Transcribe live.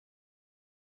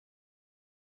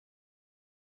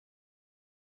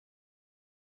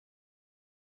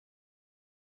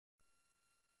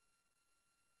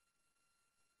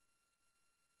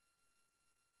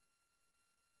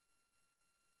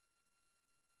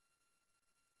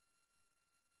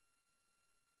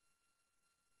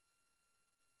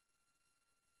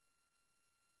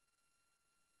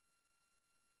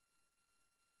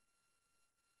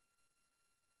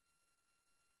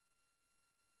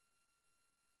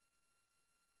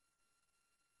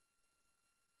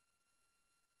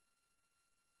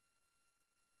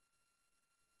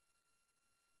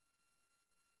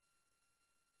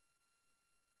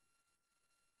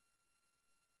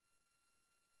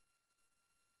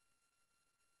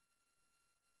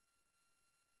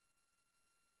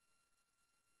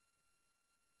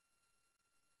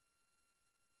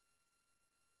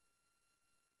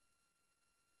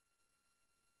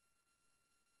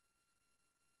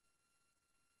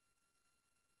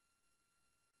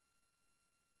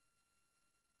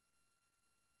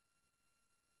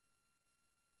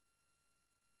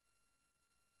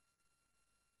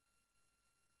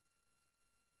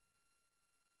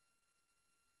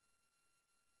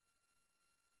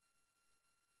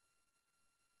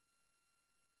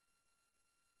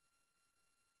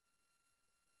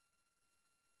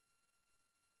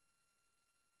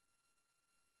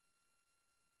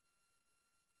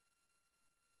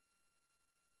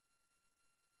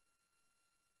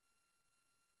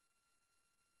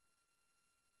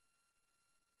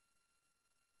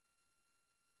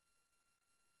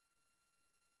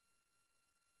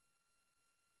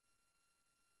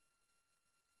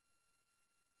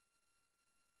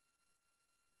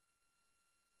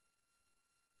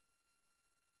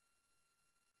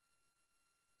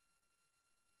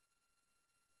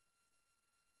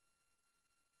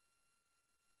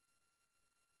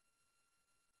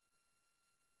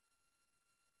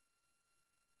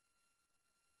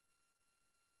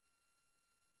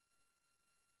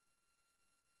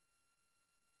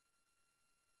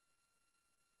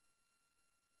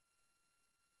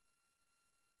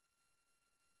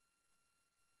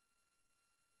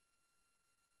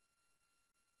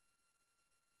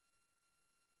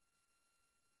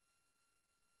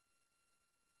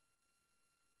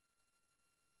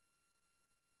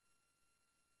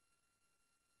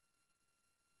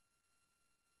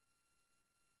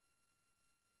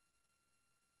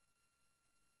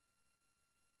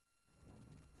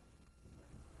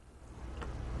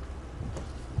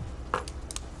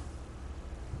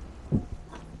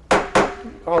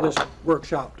Call this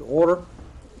workshop to order.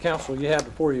 Council, you have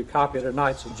before you a copy of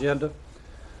tonight's agenda.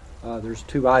 There's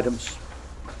 2 items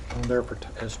on there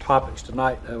as topics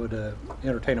tonight. I would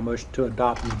entertain a motion to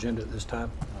adopt the agenda at this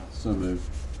time. So moved.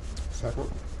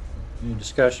 Second. Any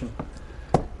discussion?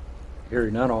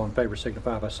 Hearing none, all in favor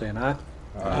signify by saying aye.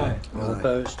 Aye. All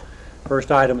opposed.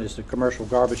 First item is the commercial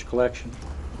garbage collection.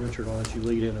 Richard, I'll let you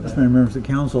lead into Yes, that. members of the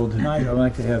council, tonight I'd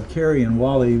like to have Carrie and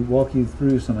Wally walk you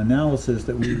through some analysis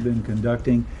that we've been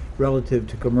conducting relative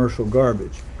to commercial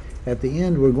garbage. At the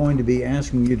end, we're going to be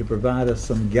asking you to provide us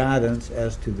some guidance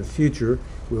as to the future.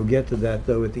 We'll get to that,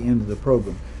 though, at the end of the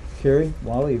program. Carrie,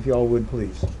 Wally, if y'all would,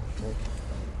 please.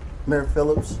 Mayor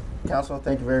Phillips, council,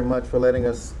 thank you very much for letting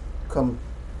us come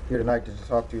here tonight to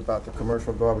talk to you about the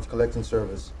commercial garbage collection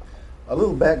service. A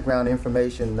little background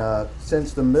information,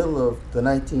 since the middle of the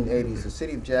 1980s, the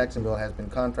city of Jacksonville has been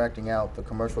contracting out the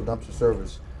commercial dumpster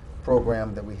service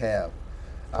program that we have.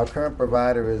 Our current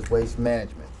provider is Waste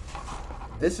Management.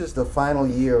 This is the final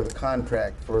year of the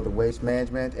contract for the Waste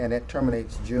Management, and it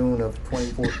terminates June of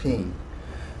 2014.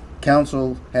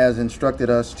 Council has instructed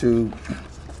us to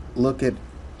look at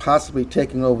possibly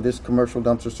taking over this commercial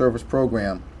dumpster service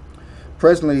program.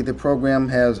 Presently, the program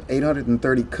has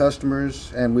 830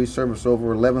 customers, and we service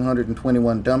over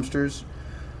 1,121 dumpsters.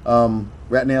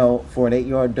 Right now, for an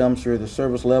 8-yard dumpster, the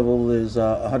service level is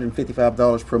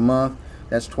 $155 per month.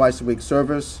 That's twice a week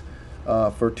service.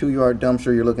 For a 2-yard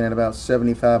dumpster, you're looking at about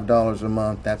 $75 a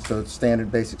month. That's the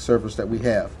standard basic service that we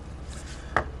have.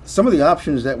 Some of the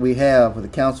options that we have, the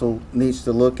council needs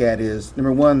to look at is,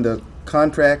 number one, the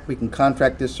contract. We can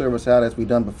contract this service out as we've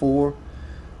done before.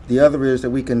 The other is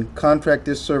that we can contract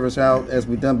this service out as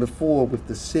we've done before with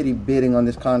the city bidding on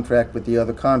this contract with the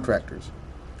other contractors.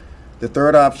 The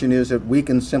third option is that we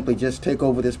can simply just take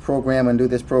over this program and do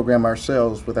this program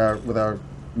ourselves with our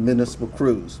municipal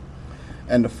crews.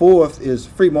 And the fourth is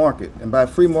free market. And by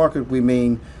free market, we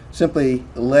mean simply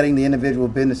letting the individual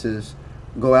businesses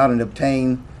go out and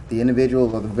obtain the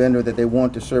individual or the vendor that they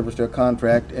want to service their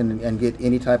contract and get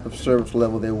any type of service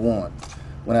level they want.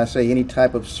 When I say any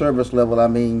type of service level, I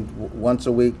mean once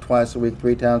a week, twice a week,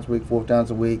 3 times a week, 4 times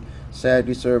a week,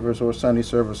 Saturday service or Sunday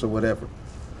service or whatever.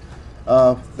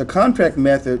 The contract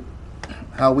method,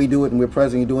 how we do it and we're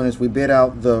presently doing is we bid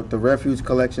out the refuse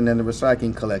collection and the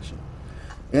recycling collection.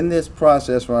 In this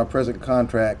process from our present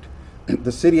contract,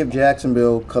 the city of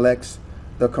Jacksonville collects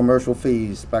the commercial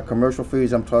fees. By commercial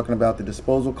fees, I'm talking about the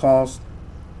disposal cost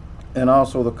and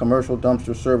also the commercial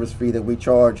dumpster service fee that we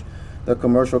charge the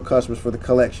commercial customers for the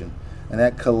collection. And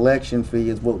that collection fee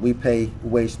is what we pay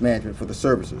Waste Management for the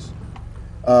services.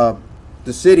 The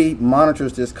city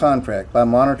monitors this contract. By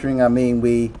monitoring, I mean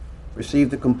we receive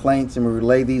the complaints and we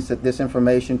relay this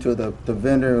information to the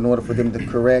vendor in order for them to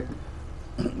correct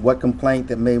what complaint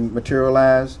that may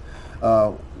materialize.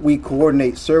 We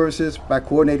coordinate services. By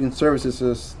coordinating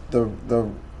services, the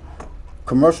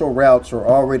commercial routes are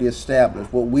already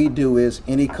established. What we do is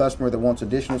any customer that wants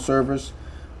additional service,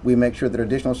 we make sure that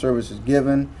additional service is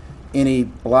given. Any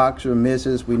blocks or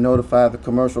misses, we notify the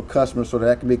commercial customer so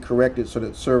that can be corrected so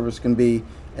that service can be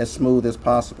as smooth as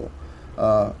possible.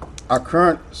 Our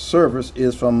current service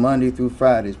is from Monday through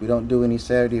Fridays. We don't do any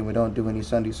Saturday and we don't do any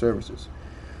Sunday services.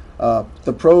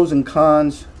 The pros and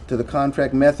cons to the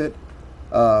contract method.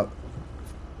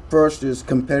 First is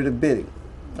competitive bidding.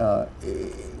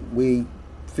 We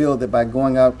feel that by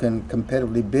going out and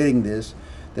competitively bidding this,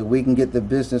 that we can get the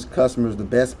business customers the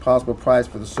best possible price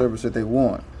for the service that they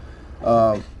want.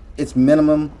 It's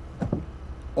minimum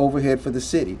overhead for the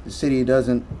city. The city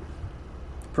doesn't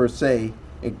per se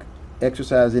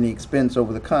exercise any expense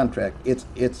over the contract.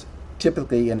 It's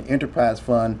typically an enterprise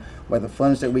fund where the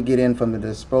funds that we get in from the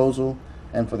disposal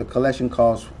and for the collection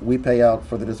costs, we pay out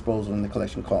for the disposal and the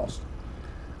collection costs.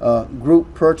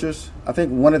 Group purchase, I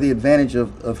think one of the advantages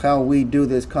of how we do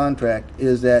this contract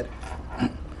is that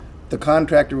the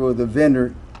contractor or the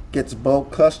vendor gets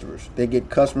bulk customers. They get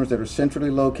customers that are centrally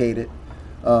located,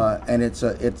 and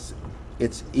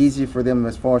it's easy for them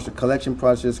as far as the collection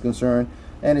process is concerned,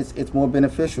 and it's more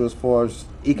beneficial as far as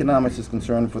economics is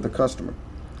concerned for the customer.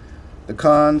 The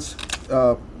cons,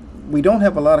 we don't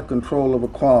have a lot of control over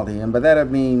quality, and by that I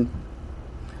mean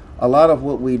a lot of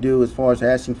what we do as far as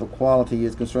asking for quality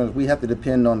is concerned, we have to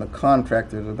depend on the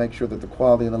contractor to make sure that the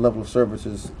quality and the level of service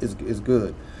is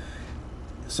good.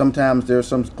 Sometimes there are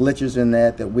some glitches in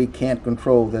that we can't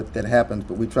control that happens,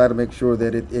 but we try to make sure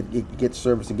that it gets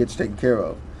service and gets taken care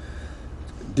of.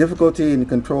 Difficulty in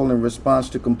control and response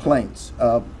to complaints.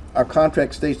 Our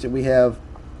contract states that we have,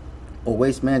 or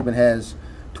Waste Management has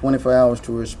 24 hours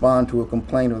to respond to a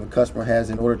complaint or the customer has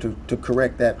in order to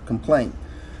correct that complaint.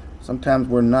 Sometimes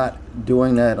we're not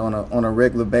doing that on a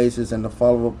regular basis, and the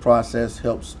follow-up process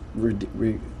helps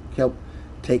help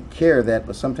take care of that,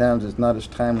 but sometimes it's not as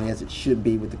timely as it should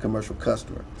be with the commercial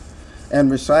customer.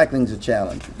 And recycling is a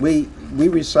challenge. We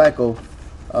recycle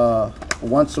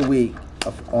once a week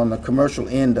on the commercial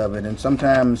end of it, and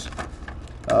sometimes,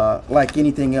 like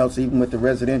anything else, even with the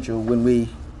residential, when we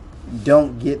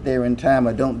don't get there in time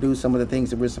or don't do some of the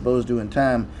things that we're supposed to do in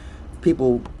time,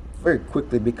 people very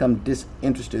quickly become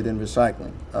disinterested in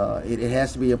recycling. It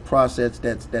has to be a process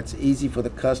that's easy for the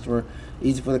customer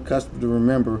to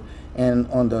remember, and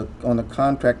on the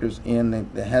contractor's end,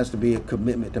 there has to be a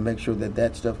commitment to make sure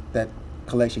that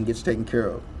collection gets taken care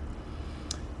of.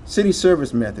 City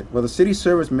service method. Well, the city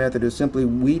service method is simply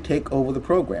we take over the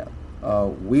program.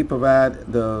 We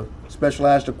provide the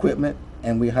specialized equipment,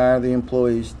 and we hire the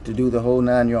employees to do the whole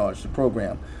 9 yards, the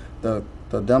program. The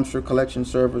dumpster collection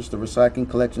service, the recycling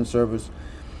collection service,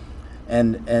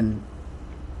 and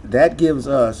that gives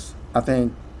us, I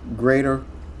think, greater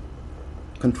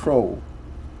control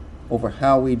over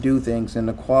how we do things and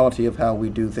the quality of how we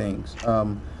do things.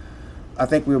 I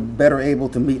think we're better able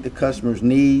to meet the customer's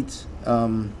needs,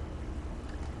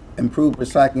 improve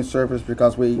recycling service,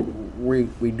 because we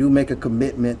do make a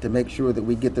commitment to make sure that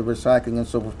we get the recycling and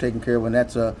so forth taken care of, and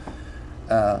that's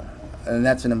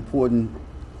an important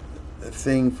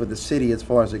thing for the city as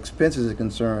far as expenses are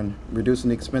concerned, reducing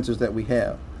the expenses that we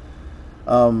have.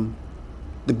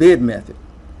 The bid method.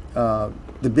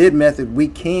 The bid method, we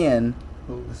can.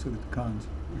 Well, let's look at the cons.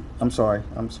 I'm sorry.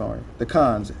 The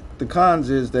cons. The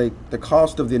cons is the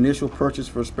cost of the initial purchase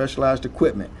for specialized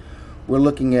equipment. We're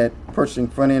looking at purchasing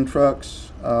front-end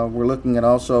trucks. We're looking at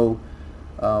also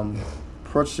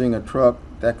purchasing a truck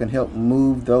that can help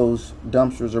move those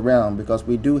dumpsters around, because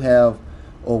we do have,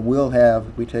 or will have,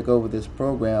 if we take over this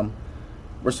program,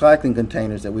 recycling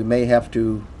containers that we may have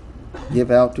to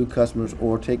give out to customers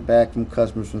or take back from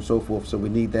customers and so forth. So we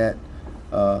need that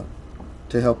to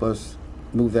help us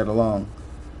move that along.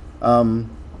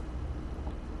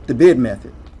 The bid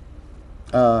method.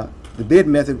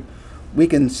 We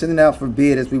can send it out for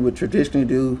bid as we would traditionally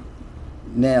do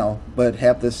now, but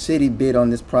have the city bid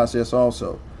on this process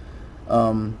also.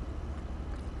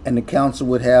 And the council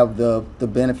would have the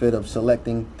benefit of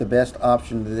selecting the best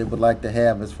option that they would like to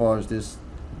have as far as this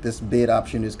bid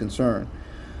option is concerned.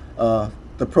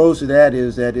 The pros to that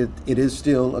is that it is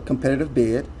still a competitive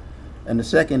bid, and the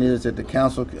second is that the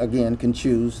council, again, can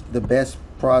choose the best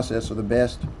process or the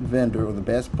best vendor or the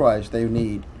best price they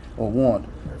need or want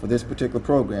for this particular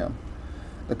program.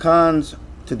 The cons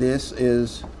to this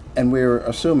is, and we're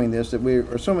assuming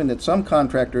that some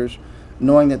contractors,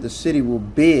 knowing that the city will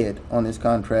bid on this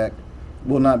contract,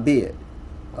 will not bid.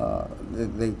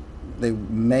 They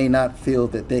may not feel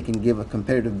that they can give a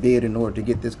competitive bid in order to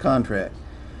get this contract.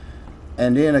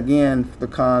 And then again, the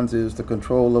cons is the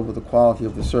control over the quality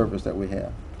of the service that we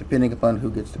have, depending upon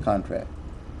who gets the contract.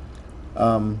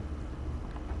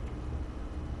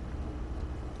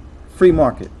 Free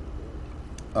market.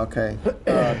 Okay.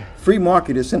 Free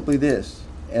market is simply this,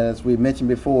 as we mentioned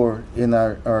before in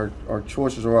our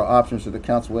choices or our options that the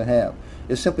council will have.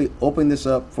 It's simply opening this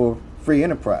up for free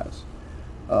enterprise.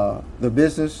 The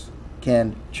business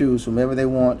can choose whomever they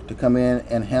want to come in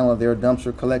and handle their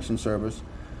dumpster collection service,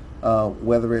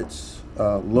 whether it's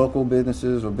local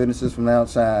businesses or businesses from the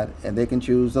outside, and they can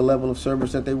choose the level of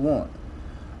service that they want.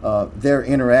 Their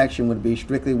interaction would be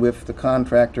strictly with the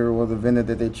contractor or the vendor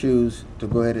that they choose to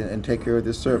go ahead and take care of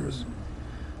this service.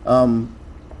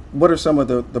 What are some of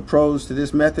the pros to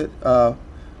this method? The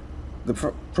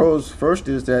pros first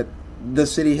is that the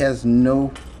city has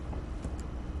no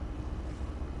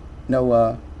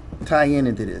tie-in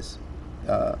into this.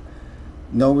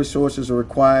 No resources are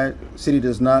required. City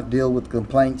does not deal with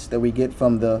complaints that we get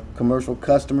from the commercial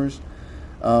customers,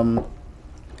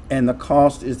 and the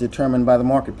cost is determined by the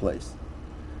marketplace.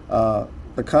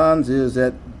 The cons is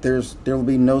that there will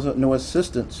be no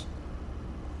assistance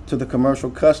to the commercial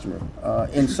customer.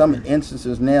 In some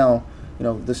instances now,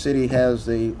 the city has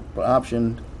the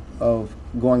option of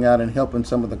going out and helping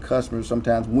some of the customers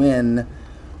sometimes when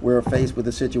we're faced with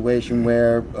a situation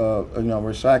where a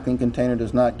recycling container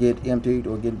does not get emptied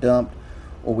or get dumped,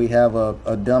 or we have a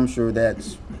dumpster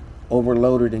that's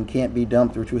overloaded and can't be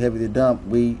dumped or too heavy to dump.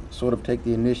 We sort of take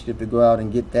the initiative to go out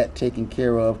and get that taken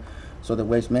care of so that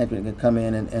Waste Management can come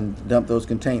in and dump those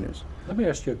containers. Let me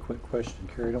ask you a quick question,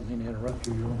 Kerry. I don't mean to interrupt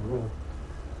you. You're on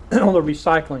the roll. On the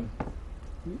recycling,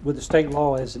 with the state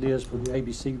law as it is with the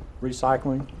ABC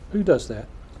recycling, who does that?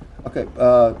 Okay.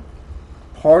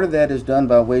 Part of that is done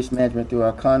by Waste Management through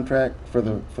our contract for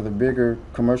the bigger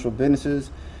commercial businesses,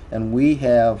 and we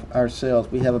have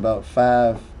about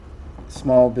 5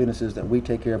 small businesses that we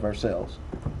take care of ourselves.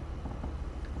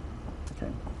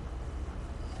 Okay.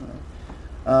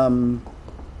 All right.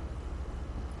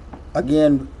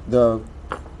 Again, the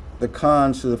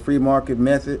cons to the free market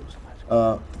method,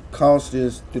 cost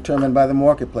is determined by the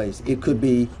marketplace. It could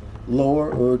be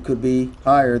lower or it could be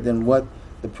higher than what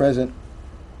the present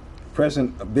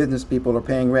business people are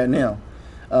paying right now.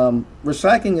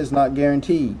 Recycling is not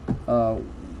guaranteed.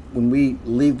 When we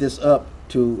leave this up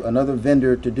to another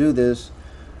vendor to do this,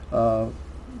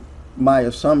 my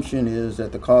assumption is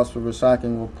that the cost for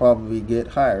recycling will probably get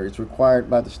higher. It's required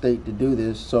by the state to do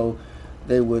this, so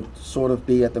they would sort of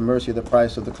be at the mercy of the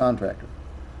price of the contractor.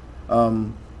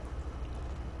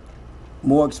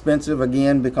 More expensive,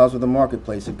 again, because of the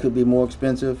marketplace. It could be more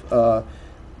expensive.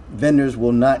 Vendors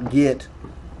will not get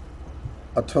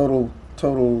a total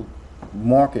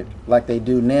market like they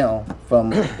do now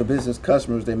from the business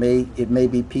customers. It may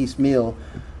be piecemeal,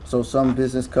 so some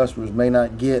business customers may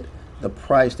not get the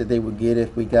price that they would get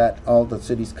if we got all the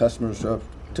city's customers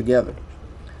together.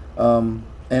 And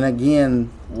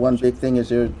again, one big thing is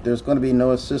there's going to be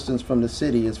no assistance from the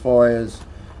city as far as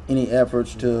any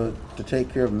efforts to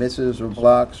take care of misses or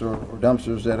blocks or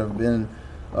dumpsters that have been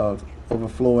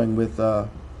overflowing with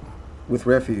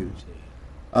refuse.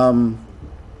 You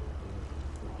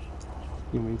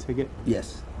want me to take it?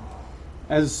 Yes.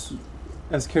 As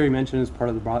Carrie mentioned, as part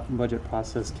of the budget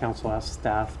process, council asked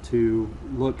staff to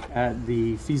look at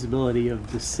the feasibility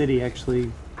of the city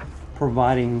actually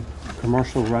providing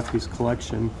commercial refuse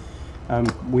collection.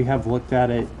 We have looked at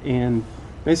it, and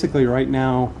basically right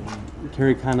now,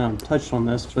 Carrie kind of touched on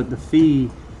this, but the fee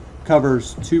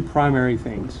covers two primary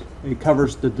things. It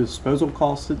covers the disposal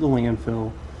costs at the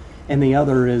landfill, and the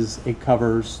other is it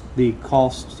covers the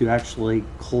cost to actually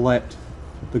collect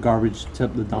the garbage,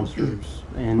 tip the dumpsters,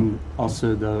 and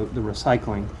also the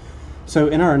recycling. So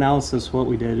in our analysis, what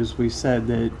we did is we said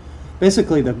that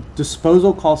basically the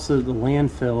disposal cost of the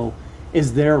landfill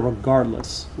is there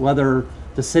regardless, whether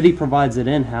the city provides it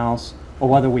in-house or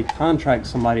whether we contract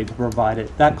somebody to provide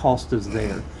it, that cost is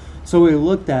there. So what we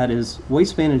looked at is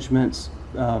Waste Management's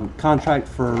contract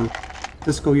for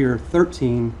fiscal year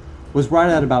 13 was right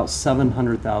at about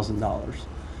 $700,000.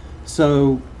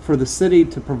 So for the city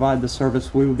to provide the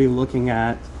service, we would be looking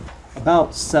at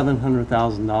about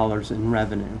 $700,000 in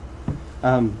revenue.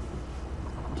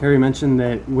 Carrie mentioned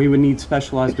that we would need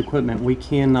specialized equipment. We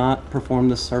cannot perform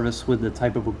this service with the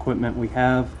type of equipment we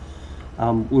have.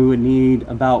 We would need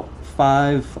about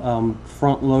 5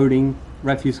 front-loading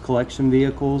refuse collection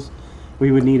vehicles.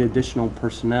 We would need additional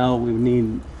personnel.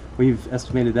 We've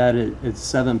estimated that at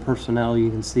 7 personnel. You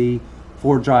can see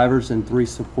 4 drivers and 3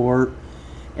 support.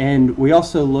 And we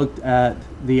also looked at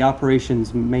the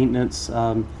operations maintenance.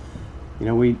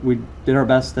 We did our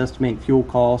best to estimate fuel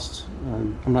costs.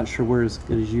 I'm not sure we're as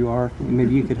good as you are.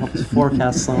 Maybe you could help us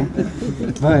forecast some.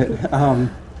 But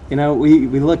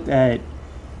we looked at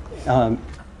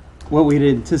what we'd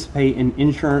anticipate in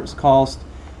insurance cost.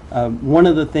 One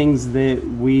of the things that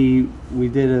we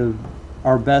did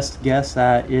our best guess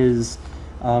at is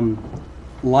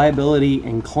liability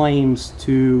and claims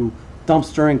to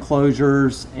dumpster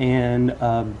enclosures and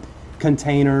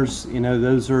containers.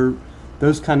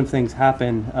 Those kind of things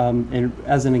happen. And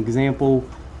as an example,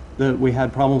 we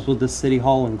had problems with the City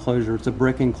Hall enclosure. It's a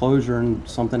brick enclosure, and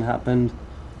something happened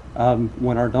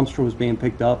when our dumpster was being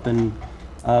picked up and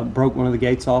broke one of the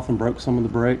gates off and broke some of the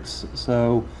bricks.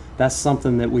 So that's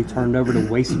something that we turned over to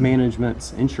Waste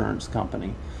Management's insurance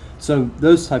company. So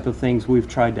those type of things we've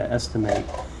tried to estimate.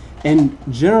 And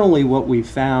generally what we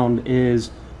found is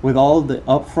with all of the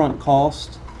upfront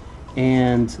cost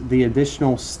and the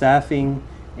additional staffing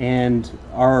and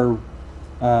our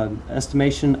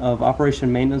estimation of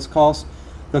operation maintenance costs,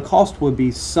 the cost would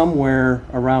be somewhere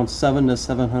around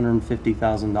 $700,000 to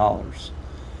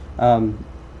 $750,000.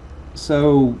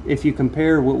 So if you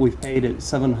compare what we've paid at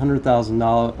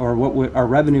 $700,000, or what our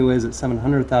revenue is at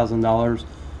 $700,000,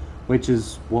 which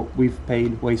is what we've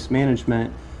paid Waste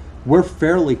Management, we're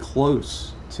fairly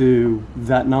close to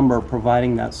that number,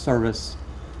 providing that service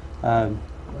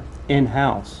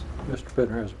in-house. Mr.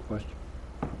 Fittner has a question.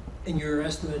 In your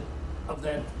estimate of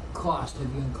that cost, have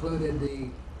you included the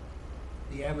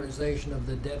amortization of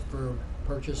the debt for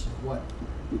purchase of what,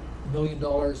 $1 million,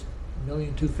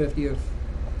 $1,250,000 of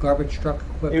garbage truck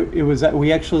equipment? It was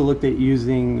we actually looked at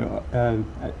using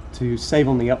to save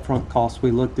on the upfront costs. We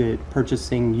looked at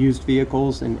purchasing used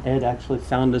vehicles, and Ed actually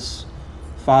found us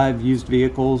 5 used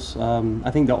vehicles. I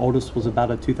think the oldest was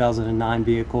about a 2009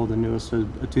 vehicle. The newest was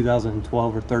a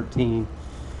 2012 or 13.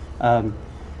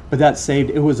 But that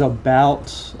saved. It was about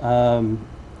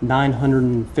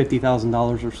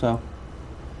 $950,000 or so,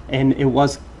 and it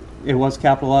was It was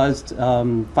capitalized.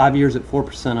 5 years at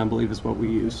 4%, I believe, is what we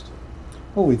used.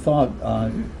 Well, we thought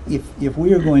if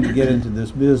we are going to get into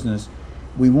this business,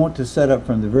 we want to set up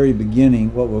from the very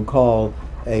beginning what we'll call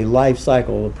a life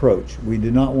cycle approach. We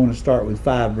do not want to start with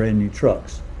 5 brand new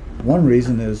trucks. One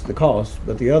reason is the cost,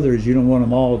 but the other is you don't want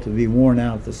them all to be worn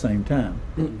out at the same time.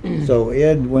 So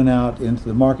Ed went out into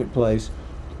the marketplace,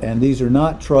 and these are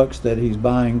not trucks that he's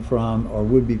buying from or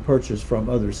would be purchased from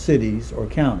other cities or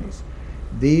counties.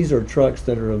 These are trucks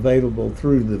that are available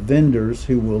through the vendors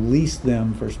who will lease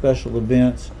them for special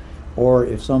events, or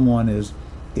if someone is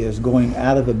going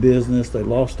out of a business, they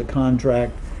lost a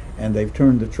contract, and they've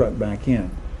turned the truck back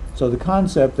in. So the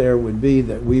concept there would be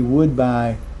that we would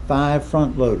buy 5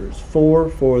 front loaders, 4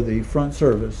 for the front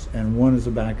service, and 1 as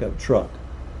a backup truck.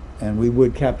 And we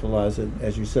would capitalize it,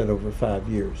 as you said, over 5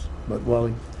 years. But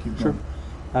Wally, keep going.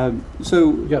 Sure. So,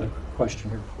 We got a question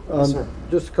here. Yes, sir.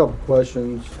 Just a couple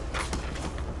questions.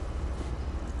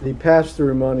 The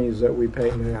pass-through monies that we pay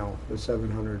now, the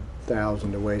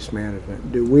 $700,000 to Waste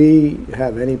Management, do we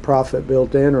have any profit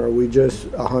built in, or are we just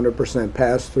 100%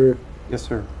 pass-through? yes,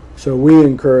 sir. So we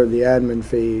incur the admin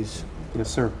fees Yes,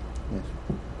 sir.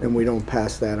 and we don't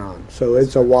pass that on. So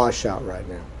it's a washout right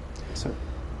now. Yes, sir.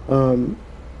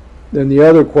 Then the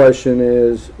other question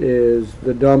is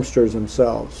the dumpsters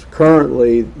themselves.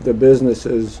 Currently, the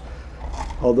businesses,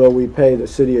 although we pay the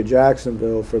city of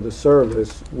Jacksonville for the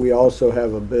service, we also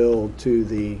have a bill to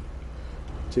the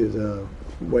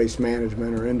Waste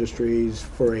Management or Industries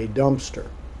for a dumpster.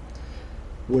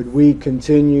 Would we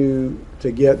continue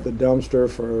to get the dumpster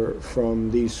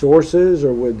from these sources,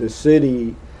 or would the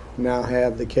city now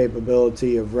have the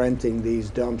capability of renting these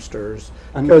dumpsters?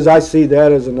 Because I see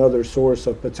that as another source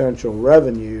of potential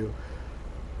revenue,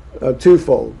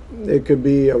 twofold. It could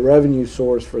be a revenue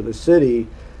source for the city,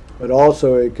 but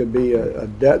also it could be a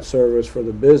debt service for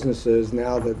the businesses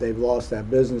now that they've lost that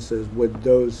businesses. Would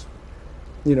those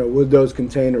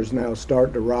containers now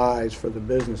start to rise for the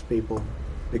business people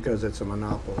because it's a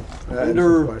monopoly? That's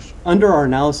the question. Under our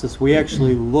analysis, we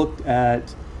actually looked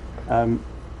at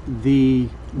the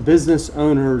business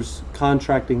owners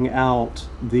contracting out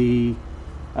the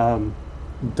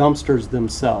dumpsters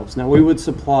themselves. Now, we would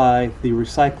supply the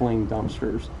recycling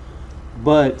dumpsters,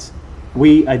 but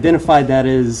we identified that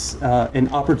as an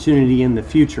opportunity in the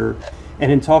future.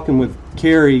 And in talking with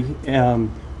Carrie,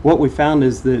 what we found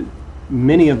is that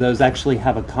many of those actually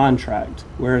have a contract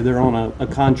where they're on a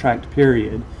contract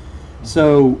period.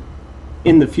 So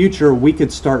in the future, we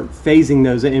could start phasing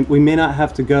those in. We may not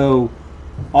have to go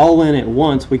all in at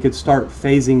once. We could start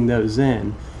phasing those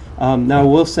in. Now, I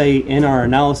will say in our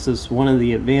analysis, one of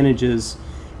the advantages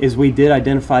is we did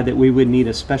identify that we would need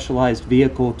a specialized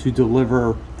vehicle to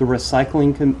deliver the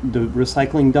recycling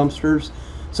dumpsters.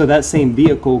 So that same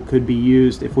vehicle could be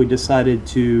used if we decided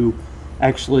to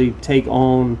actually take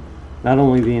on not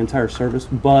only the entire service,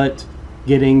 but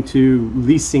getting to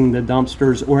leasing the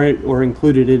dumpsters or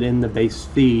included it in the base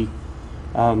fee,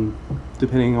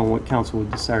 depending on what council would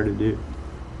decide to do.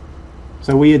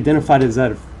 So we identified it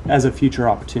as a future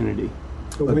opportunity.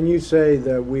 So when you say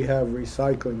that we have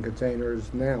recycling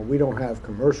containers now, we don't have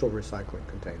commercial recycling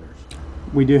containers?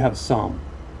 We do have some.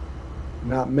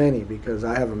 Not many, because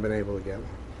I haven't been able to get one.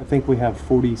 I think we have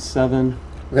 47.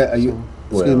 Okay,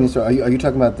 excuse me, sir, are you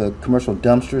talking about the commercial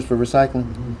dumpsters for recycling?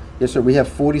 Mm-hmm. Yes, sir, we have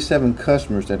 47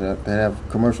 customers that have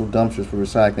commercial dumpsters for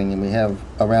recycling, and we have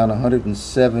around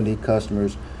 170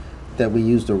 customers that we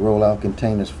use to roll out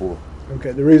containers for.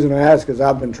 Okay, the reason I ask is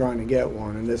I've been trying to get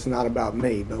one, and it's not about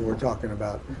me, but we're talking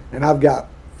about, and I've got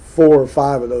 4 or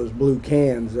 5 of those blue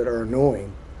cans that are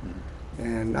annoying,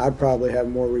 and I probably have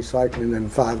more recycling than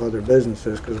 5 other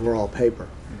businesses because we're all paper.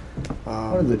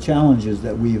 One of the challenges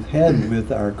that we've had with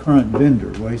our current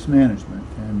vendor, Waste Management,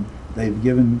 and they've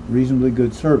given reasonably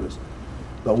good service,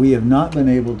 but we have not been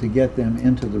able to get them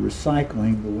into the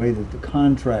recycling the way that the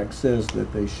contract says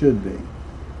that they should be.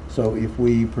 So if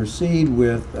we proceed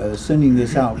with sending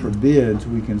this out for bids,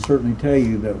 we can certainly tell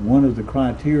you that one of the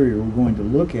criteria we're going to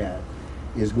look at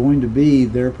is going to be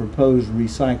their proposed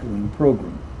recycling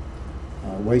program.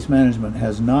 Waste Management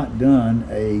has not done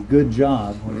a good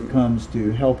job when it comes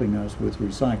to helping us with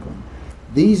recycling.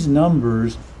 These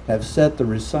numbers have set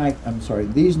the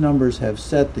these numbers have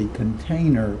set the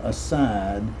container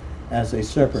aside as a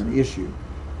separate issue,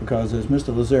 because as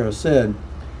Mr. Lazaro said,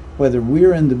 whether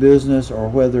we're in the business or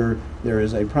whether there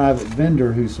is a private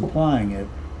vendor who's supplying it,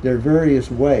 there are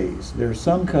various ways. There are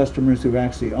some customers who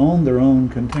actually own their own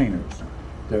containers.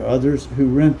 There are others who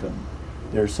rent them.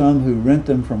 There are some who rent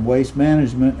them from Waste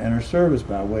Management and are serviced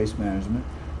by Waste Management.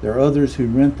 There are others who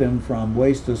rent them from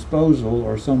Waste Disposal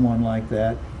or someone like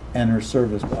that and are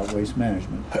serviced by Waste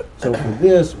Management. So for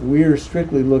this, we're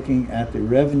strictly looking at the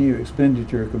revenue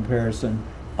expenditure comparison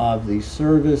of the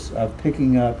service of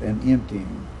picking up and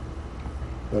emptying.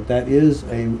 But that is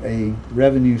a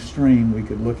revenue stream we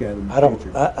could look at in the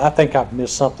future. I think I've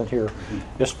missed something here.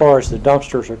 As far as the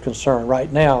dumpsters are concerned,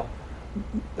 right now,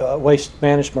 Waste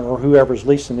Management or whoever's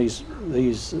leasing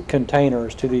these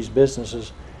containers to these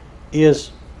businesses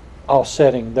is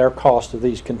offsetting their cost of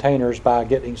these containers by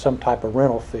getting some type of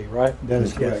rental fee, right? That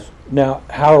is correct. Now,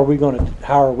 how are we going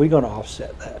to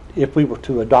offset that if we were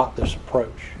to adopt this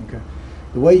approach? Okay.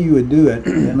 The way you would do it,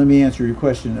 and let me answer your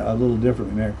question a little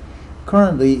differently, Mayor.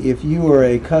 Currently, if you are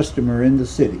a customer in the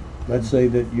city, let's say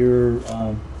that you're,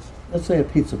 let's say a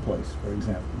pizza place, for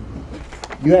example,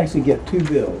 you actually get two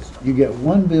bills. You get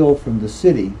one bill from the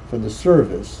city for the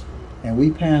service, and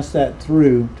we pass that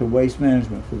through to Waste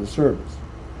Management for the service.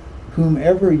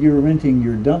 Whomever you're renting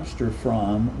your dumpster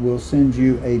from will send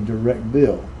you a direct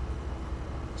bill.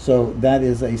 So that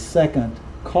is a second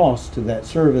cost to that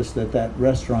service that that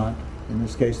restaurant, in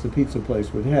this case the pizza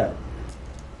place, would have.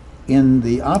 In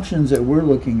the options that we're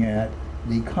looking at,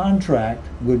 the contract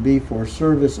would be for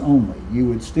service only. You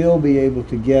would still be able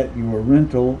to get your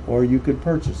rental or you could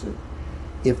purchase it.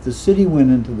 If the city went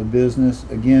into the business,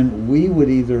 again, we would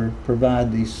either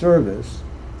provide the service,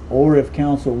 or if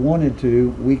council wanted to,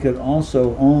 we could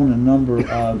also own a number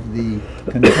of the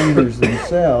containers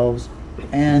themselves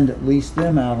and lease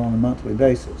them out on a monthly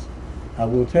basis. I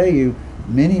will tell you,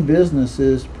 many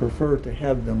businesses prefer to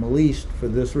have them leased for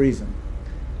this reason.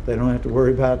 They don't have to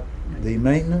worry about the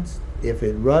maintenance. If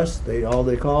it rusts, all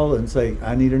they call and say,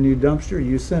 I need a new dumpster,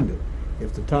 you send it.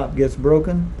 If the top gets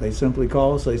broken, they simply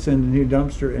call us, they send a new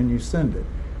dumpster, and you send it.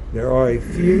 There are a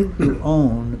few who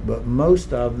own, but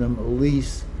most of them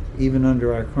lease even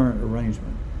under our current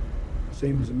arrangement.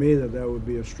 Seems to me that would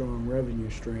be a strong revenue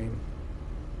stream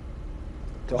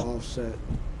to offset.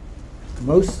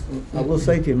 Most, I will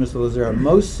say to you, Mr. Lazare,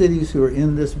 most cities who are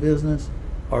in this business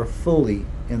are fully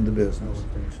in the business.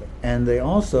 And they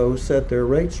also set their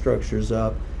rate structures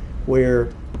up where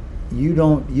you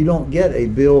don't get a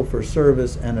bill for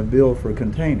service and a bill for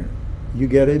container. You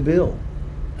get a bill.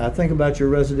 Think about your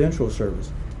residential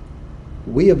service.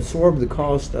 We absorb the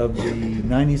cost of the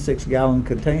 96-gallon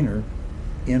container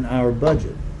in our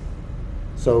budget.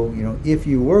 So, if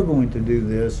you were going to do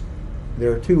this,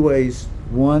 there are two ways.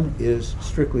 One is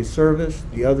strictly service,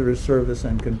 the other is service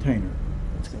and container.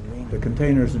 The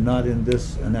containers are not in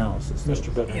this analysis.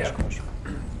 Mr. Bennett's Yeah. question.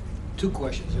 Two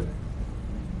questions.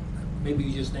 Maybe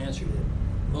you just answered it.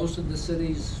 Most of the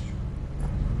cities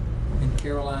in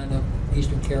Carolina,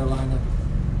 Eastern Carolina,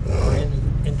 are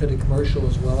into the commercial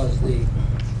as well as the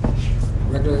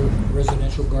regular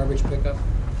residential garbage pickup?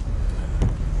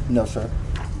 No, sir.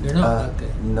 They're not, okay.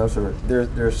 No, sir.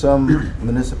 There are some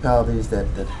municipalities that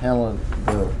handle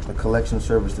the collection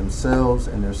service themselves,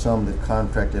 and there's some that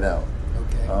contract it out.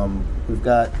 Okay. We've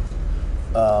got,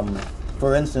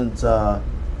 for instance,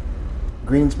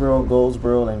 Greensboro,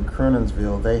 Goldsboro, and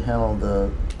Kernersville, they handle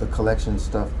the collection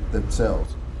stuff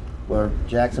themselves. Where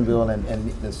Jacksonville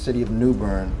and the city of New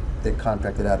Bern, they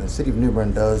contract it out. And the city of New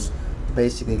Bern does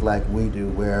basically like we do,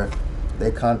 where they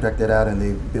contract it out and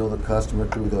they bill the customer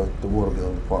through the water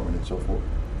billing department and so forth.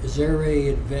 Is there a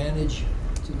advantage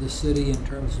to the city in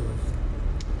terms of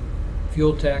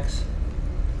fuel tax,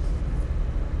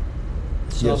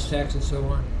 sales tax, and so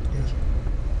on? Yes.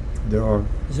 There are.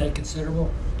 Is that considerable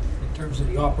in terms of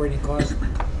the operating cost?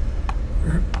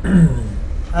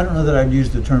 I don't know that I'd use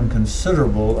the term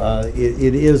considerable.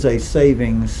 It is a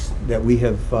savings that we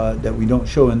have that we don't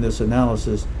show in this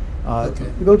analysis. Okay.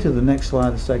 Go to the next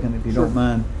slide a second, if you don't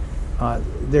mind.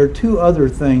 There are two other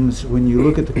things when you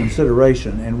look at the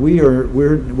consideration, and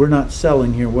we're not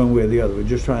selling here one way or the other. We're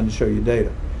just trying to show you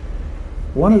data.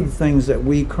 One of the things that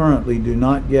we currently do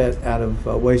not get out of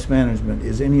Waste Management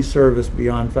is any service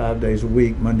beyond 5 days a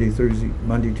week, Monday, Tuesday,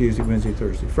 Wednesday,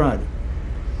 Thursday, Friday.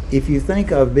 If you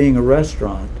think of being a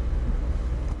restaurant,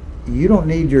 you don't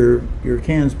need your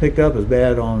cans picked up as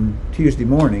bad on Tuesday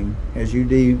morning as you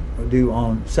do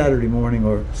on Saturday morning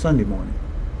or Sunday morning.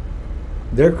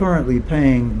 They're currently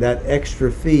paying that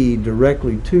extra fee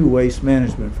directly to Waste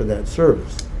Management for that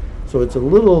service. So it's a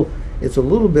little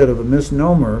bit of a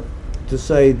misnomer to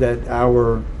say that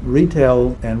our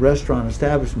retail and restaurant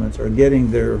establishments are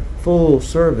getting their full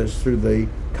service through the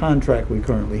contract we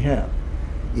currently have.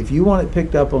 If you want it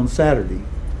picked up on Saturday,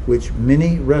 which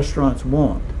many restaurants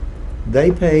want,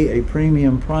 they pay a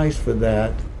premium price for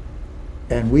that,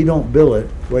 and we don't bill it,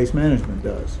 Waste Management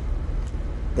does.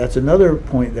 That's another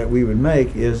point that we would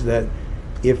make, is that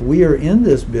if we are in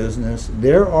this business,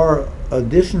 there are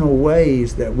additional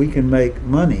ways that we can make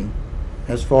money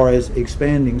as far as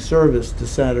expanding service to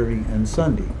Saturday and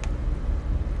Sunday.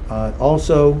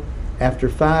 Also, after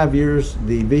 5 years,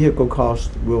 the vehicle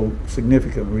cost will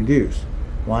significantly reduce.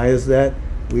 Why is that?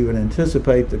 We would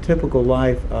anticipate the typical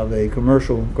life of a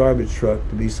commercial garbage truck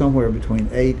to be somewhere between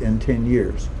 8 and 10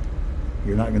 years.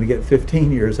 You're not going to get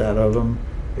 15 years out of them,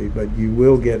 but you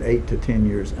will get 8 to 10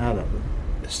 years out of them.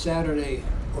 A Saturday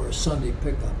or a Sunday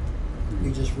pickup,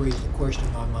 you just raised a question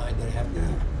in my mind that I have to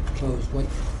close. What,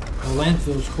 the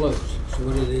landfill's closed, so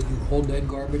what do they do, hold that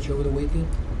garbage over the weekend?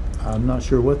 I'm not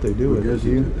sure what they do with it.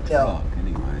 You? Now,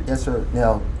 yes, sir.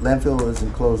 Now, landfill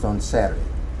isn't closed on Saturday.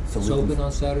 So It's open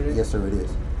on Saturday? Yes, sir, it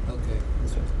is. Okay.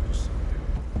 Yes, sir.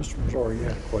 Mr. Mazzari, you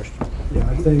had a question. Yeah,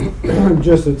 I think,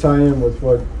 just to tie in with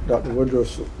what Dr.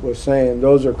 Woodruff was saying,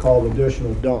 those are called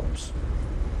additional dumps.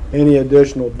 Any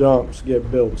additional dumps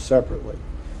get billed separately.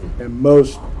 And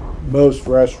most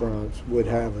restaurants would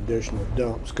have additional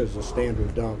dumps because the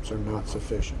standard dumps are not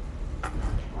sufficient.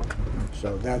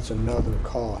 So that's another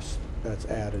cost that's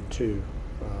added to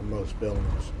most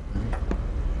buildings.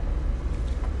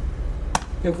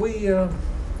 If we, I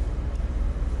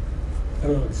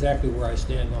don't know exactly where I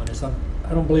stand on this. I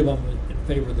don't believe I'm in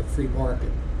favor of the free market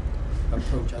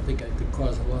approach. I think that could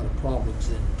cause a lot of problems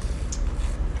in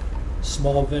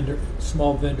small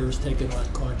vendors taking on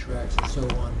contracts and so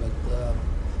on.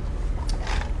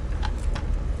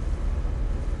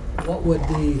 But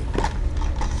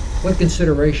what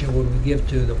consideration would we give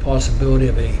to the possibility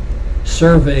of a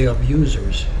survey of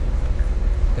users,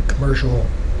 the commercial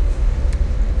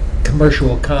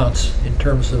accounts, in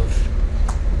terms of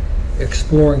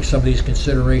exploring some of these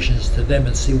considerations to them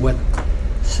and see what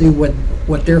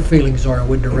their feelings are and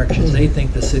what directions they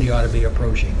think the city ought to be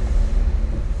approaching?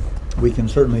 We can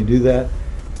certainly do that.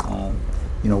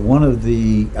 One of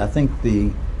I think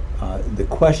the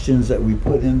questions that we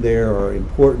put in there are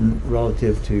important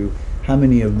relative to how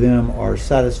many of them are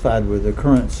satisfied with the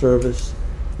current service.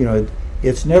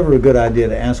 It's never a good idea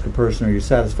to ask a person, are you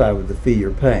satisfied with the fee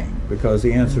you're paying? Because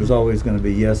the answer is always going to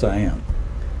be, yes, I am.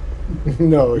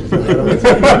 No,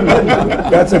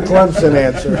 that's a Clemson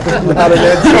answer, not an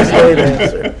NC State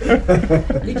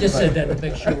answer. He just said that to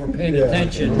make sure we're paying Yeah.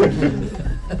 attention.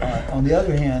 On the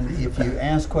other hand, if you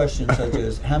ask questions such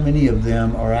as how many of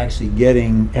them are actually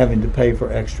having to pay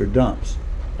for extra dumps,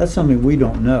 that's something we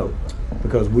don't know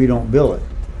because we don't bill it.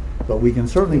 But we can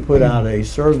certainly put out a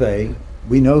survey.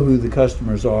 We know who the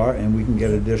customers are and we can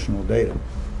get additional data.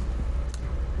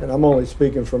 And I'm only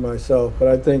speaking for myself, but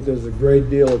I think there's a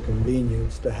great deal of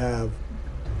convenience to have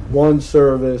one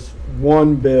service,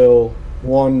 one bill,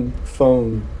 one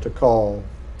phone to call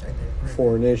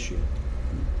for an issue,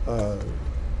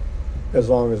 as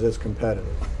long as it's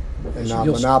competitive and not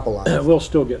monopolized. We'll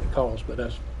still get the calls, but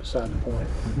that's beside the point.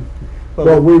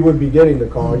 Well, we would be getting the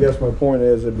call. I guess my point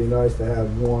is it'd be nice to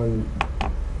have one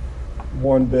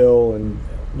bill and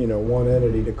one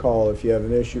entity to call if you have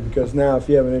an issue, because now if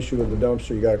you have an issue with the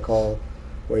dumpster, you got to call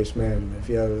Waste Management. If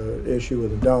you have an issue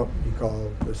with a dump, you call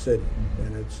the city,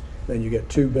 and then you get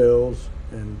two bills,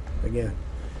 and again,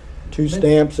 two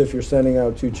stamps if you're sending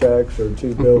out two checks, or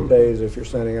two bill pays if you're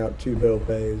sending out two bill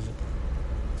pays.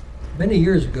 Many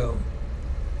years ago,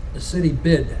 the city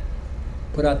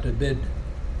put out the bid,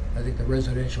 I think the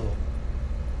residential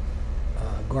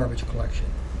garbage collection,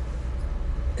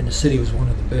 and the city was one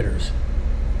of the bidders.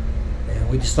 And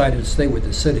we decided to stay with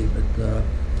the city, but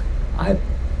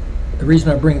the reason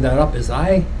I bring that up is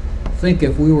I think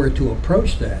if we were to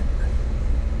approach that,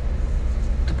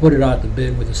 to put it out the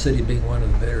bid with the city being one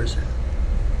of the bidders,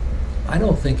 I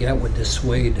don't think that would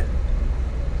dissuade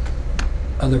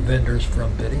other vendors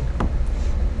from bidding.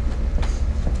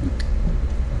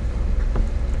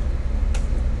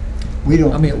 We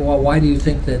don't. I mean, well, why do you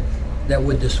think that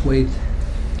would dissuade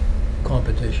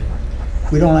competition?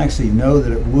 We don't actually know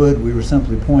that it would. We were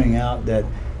simply pointing out that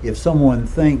if someone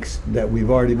thinks that we've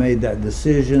already made that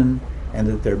decision and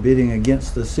that they're bidding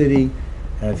against the city,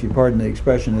 if you pardon the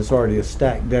expression, it's already a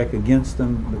stacked deck against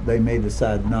them, but they may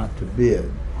decide not to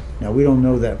bid. Now, we don't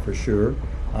know that for sure.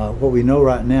 What we know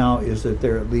right now is that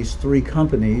there are at least 3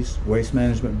 companies, Waste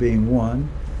Management being one,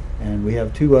 and we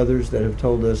have 2 others that have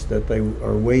told us that they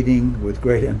are waiting with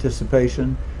great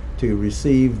anticipation to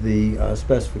receive the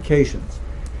specifications.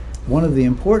 One of the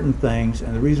important things,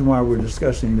 and the reason why we're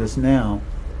discussing this now,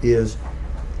 is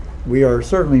we are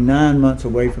certainly 9 months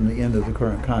away from the end of the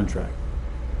current contract.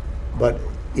 But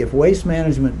if Waste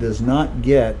Management does not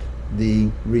get the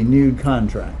renewed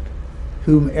contract,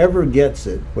 whomever gets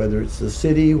it, whether it's the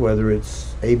city, whether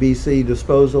it's ABC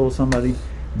Disposal, somebody,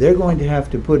 they're going to have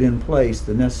to put in place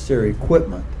the necessary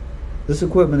equipment. This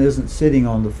equipment isn't sitting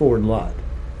on the Ford lot.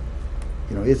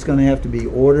 You know, it's going to have to be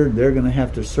ordered. They're going to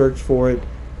have to search for it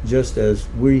just as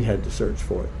we had to search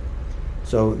for it.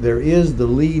 So there is the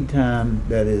lead time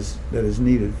that is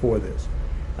needed for this.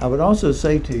 I would also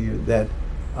say to you that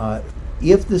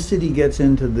if the city gets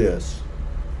into this,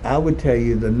 I would tell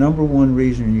you the number one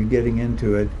reason you're getting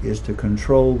into it is to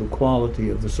control the quality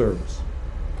of the service.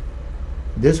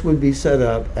 This would be set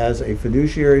up as a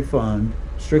fiduciary fund,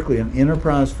 strictly an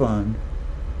enterprise fund.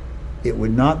 It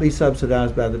would not be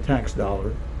subsidized by the tax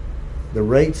dollar. The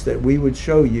rates that we would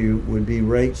show you would be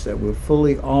rates that will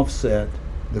fully offset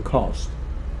the cost.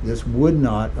 This would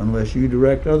not, unless you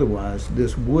direct otherwise,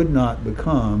 this would not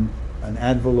become an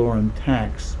ad valorem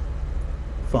tax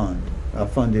fund, a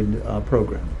funded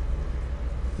program.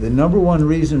 The number one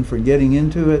reason for getting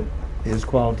into it is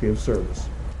quality of service.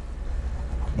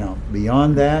 Now,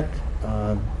 beyond that,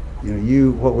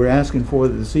 what we're asking for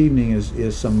this evening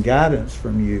is some guidance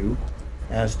from you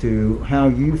as to how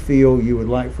you feel you would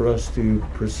like for us to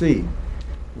proceed.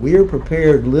 We are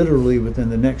prepared literally within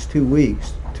the next 2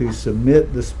 weeks to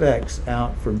submit the specs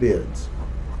out for bids.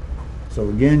 So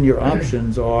again, your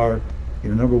options are,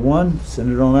 number one,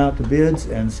 send it on out to bids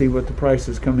and see what the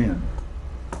prices come in.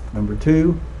 Number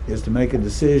two is to make a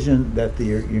decision that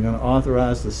you're going to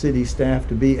authorize the city staff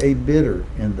to be a bidder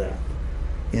in that.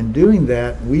 In doing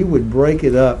that, we would break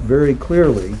it up very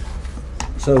clearly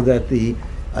so that the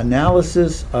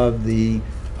analysis of the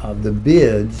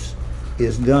bids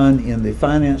is done in the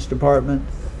finance department,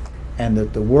 and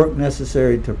that the work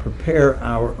necessary to prepare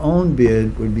our own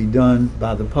bid would be done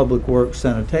by the public works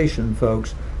sanitation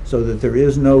folks, so that there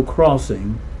is no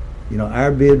crossing.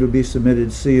 Our bid would be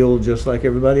submitted sealed just like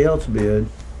everybody else bid,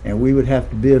 and we would have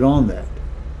to bid on that.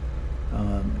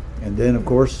 And then, of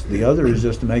course, the other is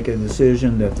just to make a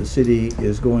decision that the city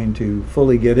is going to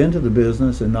fully get into the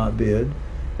business and not bid.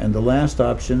 And the last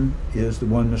option is the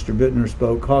one Mr. Bittner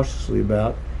spoke cautiously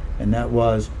about, and that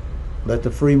was let the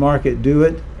free market do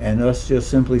it, and us just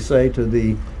simply say to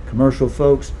the commercial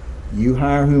folks, you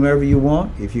hire whomever you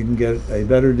want. If you can get a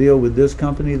better deal with this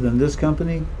company than this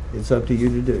company, it's up to you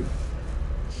to do.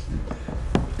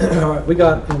 All right, we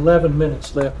got 11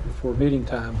 minutes left before meeting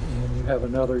time, and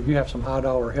you have some high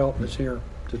dollar help that's here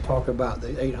to talk about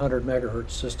the 800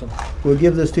 megahertz system. We'll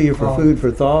give this to you for food for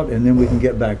thought, and then we can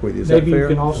get back with you. Is that Maybe fair? you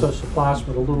can also supply us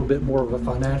with a little bit more of a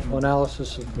financial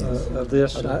analysis of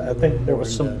this. I think there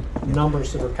was some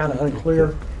numbers that are kind of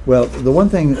unclear. Well, the one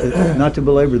thing, not to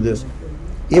belabor this,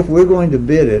 if we're going to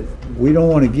bid it, we don't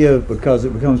want to give, because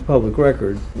it becomes public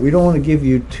record, we don't want to give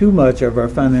you too much of our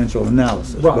financial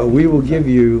analysis. Right. But we will give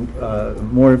you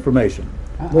more information.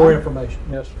 More information,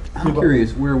 yes. I'm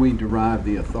curious where we derive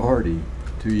the authority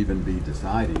to even be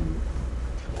deciding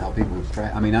how people's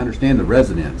I mean, I understand the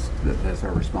residents, that's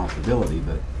our responsibility,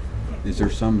 but is there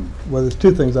some? Well, there's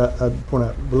two things I'd point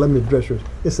out, but let me address yours.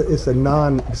 It's a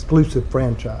non-exclusive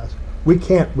franchise. We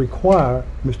can't require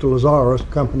Mr. Lazzaro's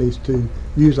companies to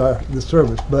use the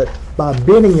service, but by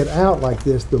bidding it out like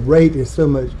this, the rate is so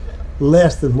much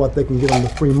less than what they can get on the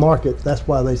free market. That's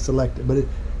why they select it. But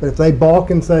if they balk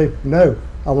and say, no,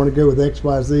 I want to go with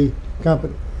XYZ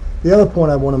company. The other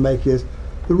point I want to make is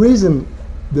the reason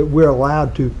that we're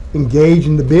allowed to engage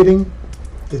in the bidding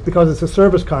is because it's a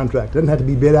service contract. It doesn't have to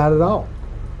be bid out at all.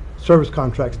 Service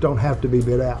contracts don't have to be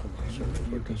bid out.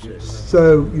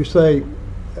 So you say,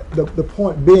 the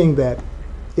point being that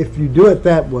if you do it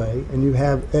that way and you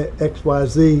have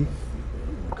XYZ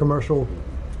commercial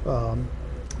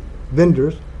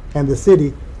vendors and the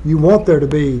city, you want there to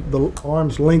be the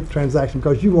arm's length transaction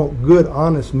because you want good,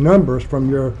 honest numbers from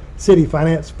your city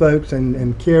finance folks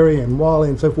and Kerry and Wally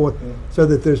and so forth, so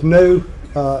that there's no,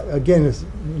 again,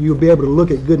 you'll be able to look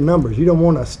at good numbers. You don't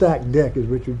want a stacked deck, as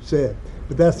Richard said.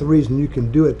 But that's the reason you can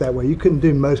do it that way. You couldn't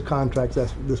do most contracts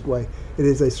this way. It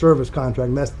is a service contract,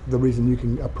 and that's the reason you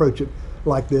can approach it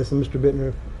like this. And Mr.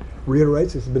 Bittner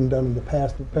reiterates it's been done in the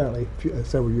past, apparently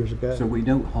several years ago. So we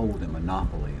don't hold a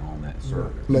monopoly on that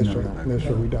service? No, sir. No,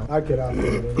 sir, we don't. I could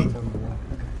operate it anytime I want.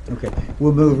 Okay,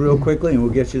 we'll move real quickly and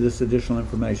we'll get you this additional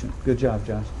information. Good job,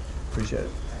 Josh. Appreciate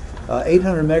it.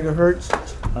 800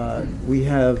 megahertz, we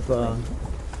have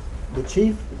the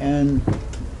chief and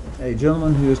a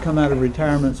gentleman who has come out of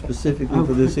retirement specifically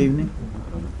for this evening.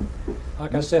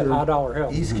 Like I said, high dollar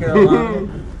help. East Carolina.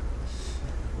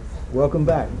 Welcome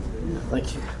back.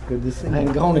 Thank you. Good to see you. I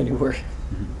ain't going anywhere.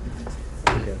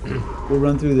 Okay. We'll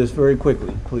run through this very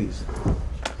quickly, please.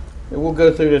 We'll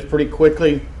go through this pretty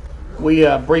quickly. We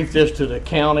briefed this to the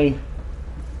county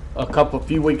a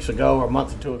few weeks ago, or a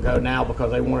month or two ago now,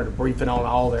 because they wanted to brief it on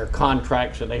all their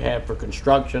contracts that they have for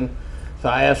construction. So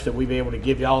I asked that we be able to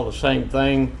give you all the same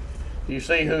thing. You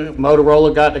see who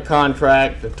Motorola got the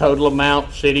contract, the total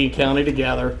amount, city and county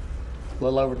together, a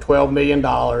little over $12 million.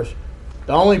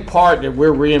 The only part that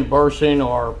we're reimbursing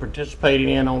or participating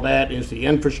in on that is the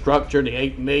infrastructure, the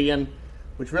 $8 million,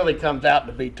 which really comes out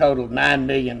to be total $9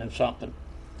 million and something.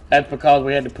 That's because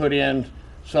we had to put in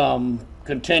some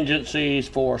contingencies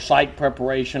for site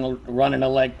preparation, running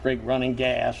electric, running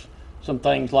gas, some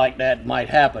things like that might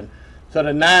happen. So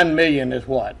the $9 million is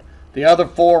what? The other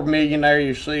 $4 million there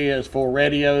you see is for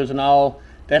radios and all.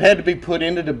 That had to be put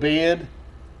into the bid,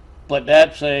 but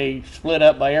that's a split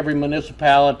up by every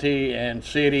municipality and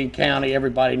city, county,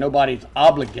 everybody. Nobody's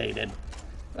obligated.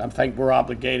 I think we're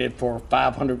obligated for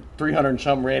 300 and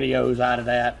some radios out of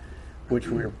that, which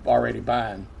we're already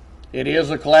buying. It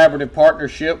is a collaborative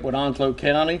partnership with Onslow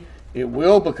County. It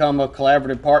will become a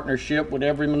collaborative partnership with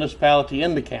every municipality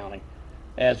in the county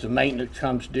as the maintenance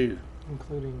comes due,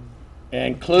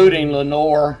 including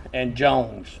Lenore and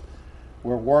Jones.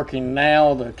 We're working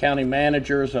now, the county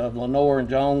managers of Lenore and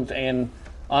Jones and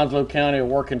Onslow County are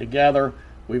working together.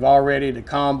 We've already, the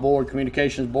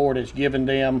communications board has given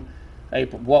them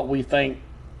what we think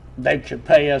they should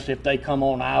pay us if they come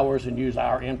on ours and use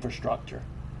our infrastructure.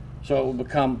 So it will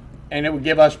become, and it would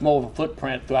give us more of a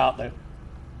footprint throughout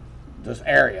this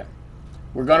area.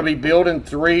 We're going to be building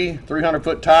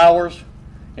 300-foot towers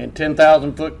and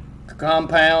 10,000-foot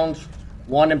compounds,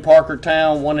 one in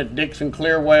Parkertown, one at Dixon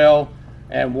Clearwell,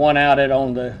 and one out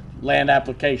on the land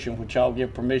application, which I'll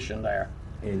give permission there.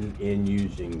 In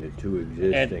using the two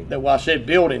existing. Well, I said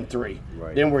building 3.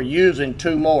 Right. Then we're using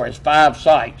 2 more. It's 5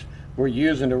 sites. We're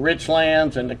using the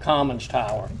Richlands and the Commons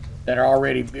Tower that are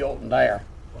already built in there.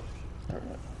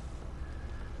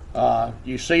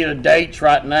 You see the dates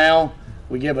right now.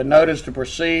 We give a notice to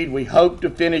proceed. We hope to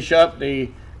finish up the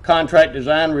contract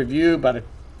design review by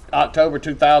October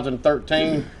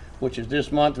 2013, which is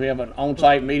this month. We have an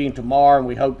on-site meeting tomorrow, and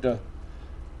we hope to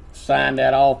sign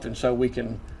that off, and so we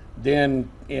can then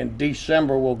in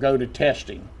December we'll go to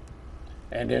testing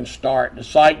and then start. The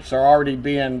sites are already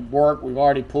being worked. We've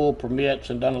already pulled permits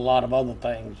and done a lot of other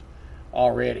things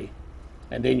already.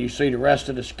 And then you see the rest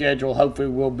of the schedule. Hopefully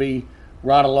we'll be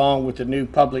right along with the new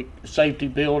public safety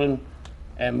building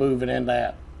and moving in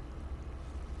that.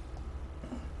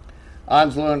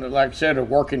 Onslow, like I said, are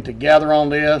working together on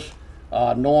this.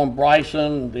 Norm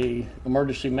Bryson, the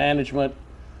emergency management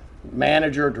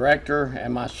manager, director,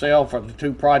 and myself are the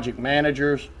 2 project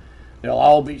managers. They'll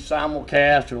all be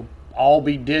simulcast. It'll all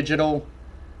be digital.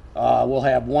 We'll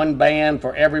have one band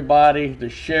for everybody. The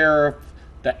sheriff,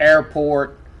 the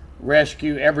airport,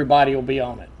 rescue, everybody will be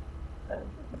on it.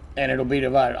 And it'll be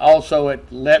divided. Also,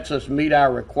 it lets us meet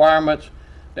our requirements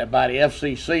that by the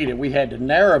FCC that we had to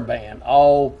narrowband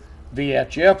all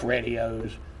VHF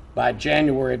radios by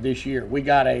January of this year. We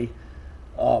got a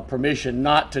permission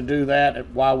not to do that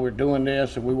while we're doing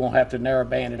this, and we won't have to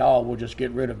narrowband it all. We'll just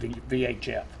get rid of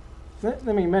VHF. Let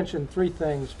me mention 3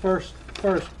 things. First,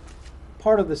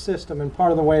 part of the system and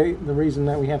part of the reason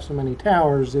that we have so many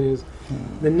towers is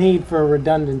the need for a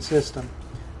redundant system.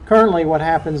 Currently what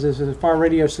happens is if our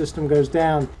radio system goes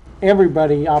down,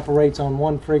 everybody operates on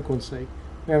one frequency.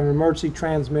 We have an emergency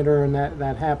transmitter and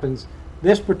that happens.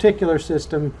 This particular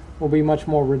system will be much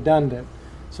more redundant.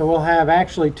 So we'll have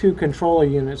actually 2 controller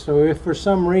units. So if for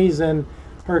some reason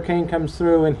hurricane comes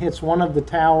through and hits one of the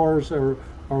towers or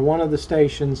one of the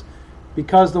stations,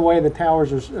 because the way the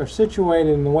towers are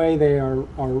situated and the way they are,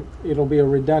 it'll be a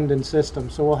redundant system.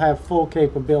 So we'll have full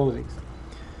capabilities.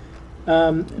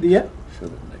 The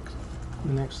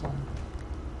next slide.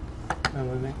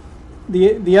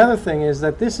 The other thing is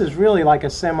that this is really like a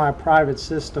semi-private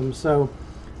system. So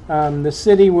the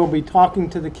city will be talking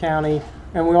to the county,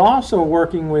 and we're also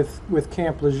working with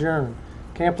Camp Lejeune.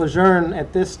 Camp Lejeune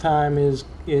at this time is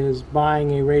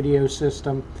buying a radio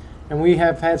system, and we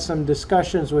have had some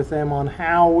discussions with them on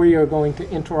how we are going to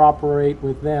interoperate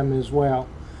with them as well.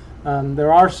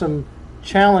 There are some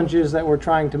challenges that we're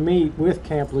trying to meet with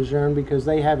Camp Lejeune because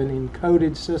they have an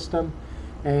encoded system,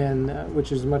 and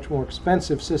which is a much more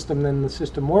expensive system than the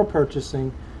system we're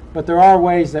purchasing. But there are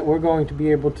ways that we're going to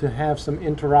be able to have some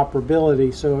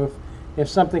interoperability. So if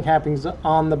something happens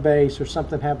on the base or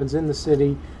something happens in the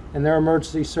city and their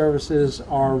emergency services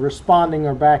are responding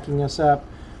or backing us up,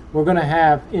 we're going to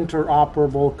have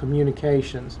interoperable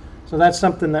communications. So that's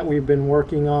something that we've been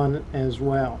working on as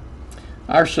well.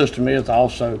 Our system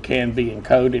can be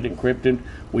encoded, encrypted.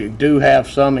 We do have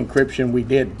some encryption we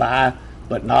did buy,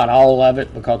 but not all of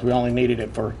it because we only needed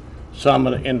it for some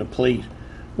in the police.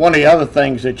 One of the other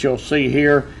things that you'll see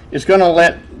here is going to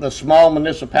let the small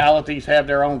municipalities have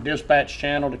their own dispatch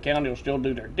channel. The county will still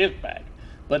do their dispatch,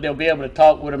 but they'll be able to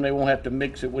talk with them. They won't have to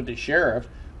mix it with the sheriff,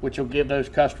 which will give those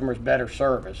customers better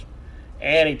service.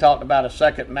 And he talked about a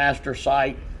second master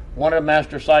site. One of the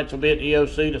master sites will be at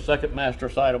EOC. The second master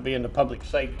site will be in the public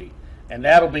safety, and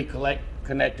that'll be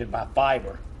connected by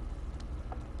fiber.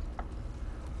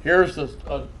 Here's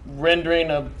the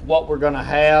rendering of what we're going to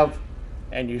have,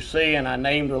 and you see, and I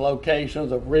named the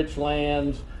locations of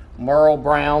Richlands, Merle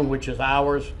Brown, which is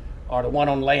ours, or the one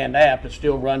on Land App. It's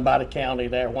still run by the county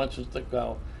there once it's to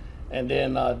go. And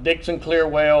then Dixon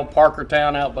Clearwell,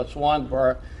 Parkertown out by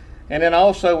Swansboro. And then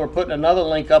also we're putting another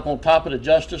link up on top of the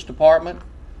Justice Department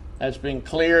that's been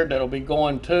cleared, that'll be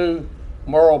going to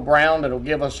Merle Brown, that'll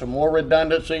give us some more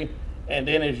redundancy. And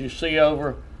then as you see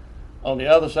over on the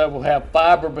other side, we'll have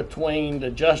fiber between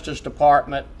the Justice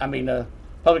Department, the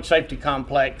Public Safety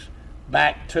Complex,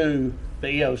 back to the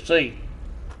EOC.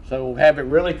 So we'll have it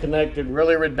really connected,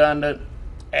 really redundant.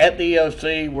 At the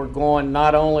EOC, we're going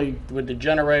not only with the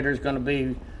generator is going to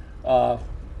be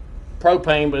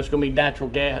propane, but it's going to be natural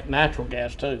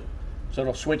gas too. So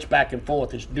it'll switch back and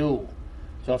forth. It's dual.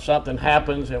 So if something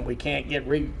happens and we can't get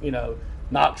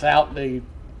knocks out the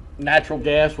natural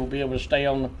gas, we'll be able to stay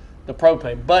on the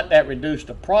propane. But that reduced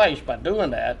the price by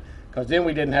doing that, because then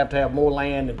we didn't have to have more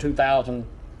land than 2,000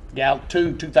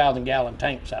 gallon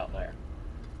tanks out there.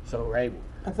 So we're able.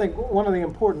 I think one of the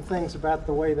important things about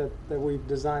the way that we've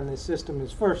designed this system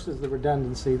is, first is the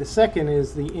redundancy. The second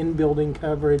is the in-building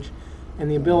coverage and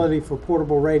the ability for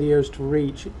portable radios to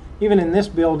reach. Even in this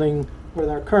building with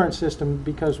our current system,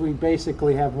 because we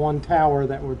basically have one tower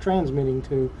that we're transmitting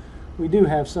to, we do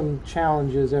have some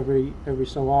challenges every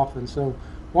so often. So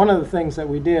one of the things that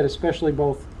we did, especially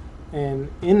both in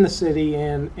the city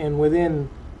and within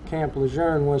Camp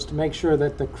Lejeune, was to make sure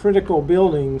that the critical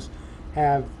buildings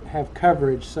have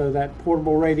coverage, so that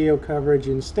portable radio coverage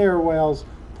in stairwells,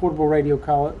 portable radio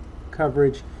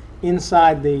coverage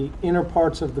inside the inner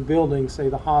parts of the building, say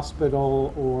the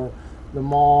hospital or the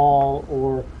mall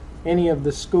or any of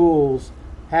the schools,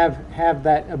 have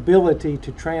that ability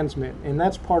to transmit. And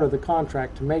that's part of the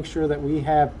contract, to make sure that we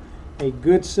have a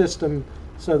good system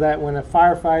so that when a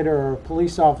firefighter or a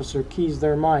police officer keys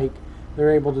their mic,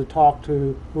 they're able to talk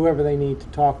to whoever they need to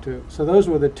talk to. So those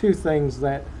were the two things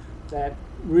that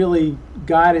really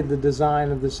guided the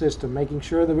design of the system, making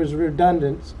sure there was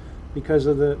redundance because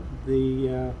of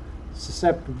the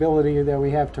susceptibility that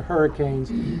we have to hurricanes,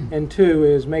 and two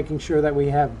is making sure that we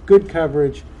have good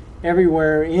coverage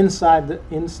everywhere inside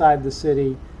the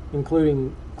city,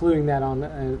 including that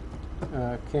on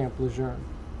Camp Lejeune.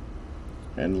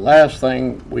 And last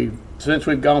thing, since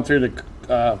we've gone through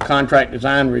the contract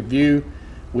design review,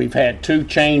 we've had 2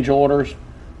 change orders.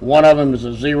 One of them is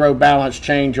a zero balance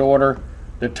change order.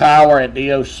 The tower at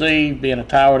DOC, being a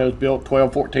tower that was built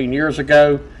 12, 14 years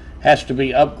ago, has to be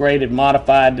upgraded,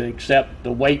 modified to accept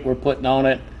the weight we're putting on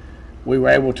it. We were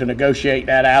able to negotiate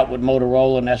that out with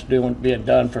Motorola, and that's being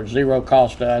done for zero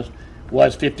cost to us.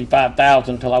 Was $55,000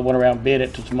 until I went around and bid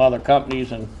it to some other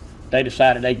companies, and they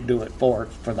decided they could do it for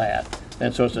that.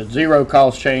 And so it's a zero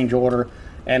cost change order.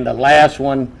 And the last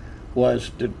one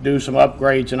was to do some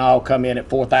upgrades, and all come in at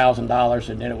 $4,000,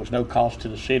 and then it was no cost to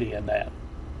the city in that.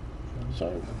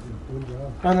 So.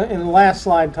 And the last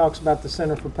slide talks about the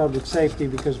Center for Public Safety,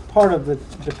 because part of the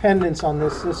dependence on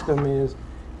this system is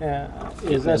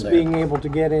us being able to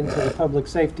get into the Public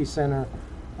Safety Center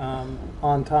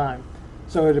on time.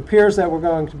 So it appears that we're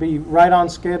going to be right on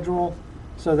schedule,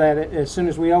 so that as soon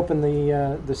as we open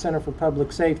the Center for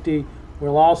Public Safety,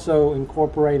 we'll also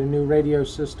incorporate a new radio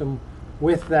system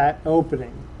with that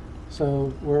opening.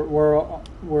 So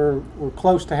we're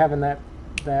close to having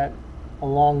that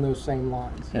along those same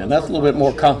lines. And that's a little bit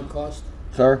more cost.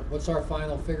 Sir? What's our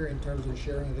final figure in terms of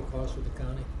sharing of the cost with the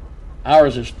county?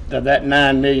 Ours is that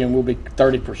 $9 million will be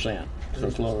 30%, so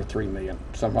it's a little over $3 million,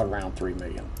 somewhere around $3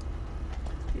 million.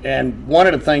 And one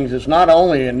of the things is not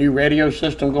only a new radio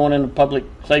system going in the public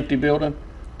safety building,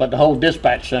 but the whole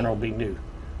dispatch center will be new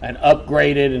and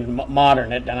upgraded and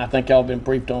modern. And I think y'all been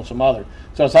briefed on some other.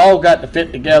 So it's all got to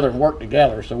fit together and work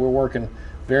together. So we're working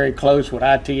very close with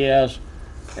ITS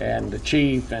and the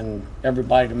chief and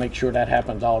everybody to make sure that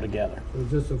happens all together.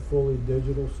 Is this a fully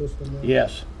digital system then?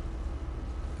 Yes.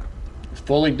 It's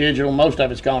fully digital. Most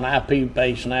of it's gone IP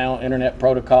based now, internet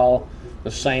protocol,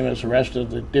 the same as the rest of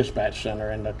the dispatch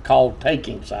center and the call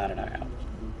taking side of the house.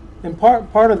 And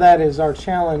part of that is our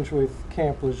challenge with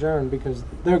Camp Lejeune, because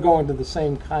they're going to the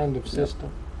same kind of system.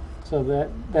 So that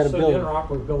So ability. the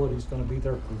interoperability is going to be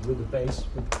there with the base,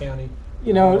 with the county.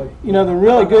 The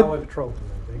really good. Highway Patrol.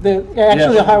 The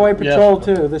Yes. Highway Patrol Yes.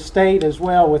 too, the state as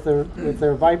well with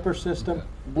their Viper system.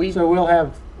 So we'll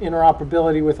have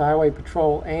interoperability with the Highway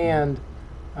Patrol and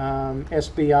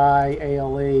SBI,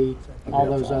 ALE, all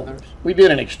those others. We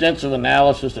did an extensive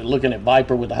analysis at looking at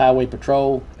Viper with the Highway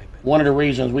Patrol. One of the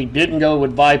reasons we didn't go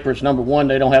with Viper is, number one,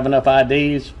 they don't have enough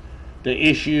IDs to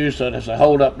issue, so there's a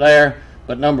hold up there.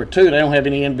 But number two, they don't have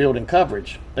any in-building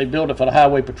coverage. They build it for the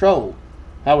Highway Patrol.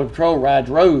 Highway Patrol rides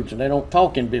roads and they don't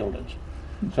talk in buildings.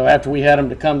 So after we had them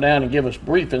to come down and give us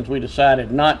briefings, we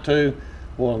decided not to.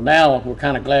 Well, now we're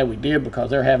kind of glad we did,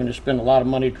 because they're having to spend a lot of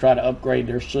money to try to upgrade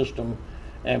their system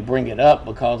and bring it up,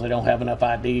 because they don't have enough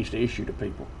IDs to issue to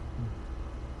people.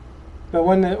 But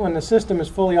when the system is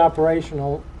fully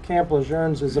operational, Camp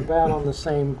Lejeune's is about on the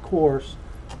same course.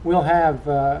 We'll have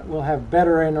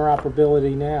better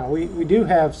interoperability now. We do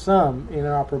have some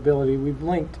interoperability. We've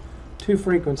linked 2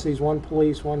 frequencies, one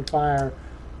police, one fire,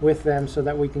 with them so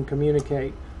that we can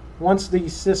communicate. Once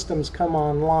these systems come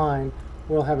online,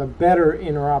 we'll have a better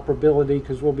interoperability,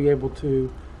 because we'll be able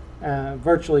to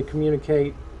virtually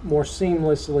communicate more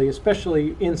seamlessly,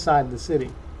 especially inside the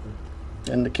city.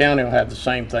 And the county will have the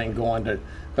same thing going to,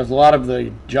 because a lot of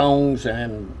the Jones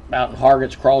and out in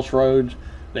Hargett's Crossroads,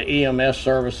 the EMS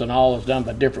service and all is done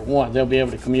by different ones. They'll be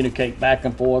able to communicate back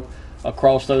and forth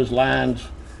across those lines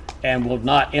and will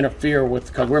not interfere with,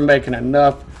 because we're making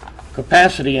enough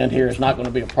capacity in here, it's not going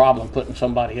to be a problem putting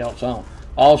somebody else on.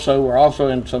 Also, we're also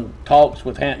in some talks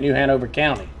with New Hanover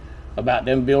County about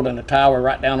them building a tower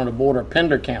right down on the border of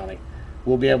Pender County.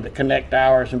 We'll be able to connect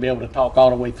ours and be able to talk all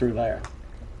the way through there.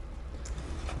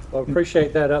 Well,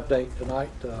 appreciate that update tonight.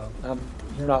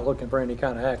 You're not looking for any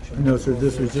kind of action. No, sir,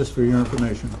 this was just for your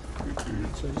information.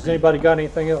 So has anybody got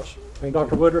anything else?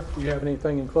 Dr. Woodruff, do you have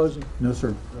anything in closing? No,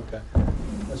 sir. Okay.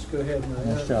 Let's go ahead and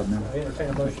Nice job, man. entertain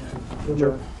a motion to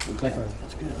adjourn.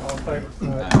 That's good. All in favor? All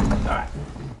right.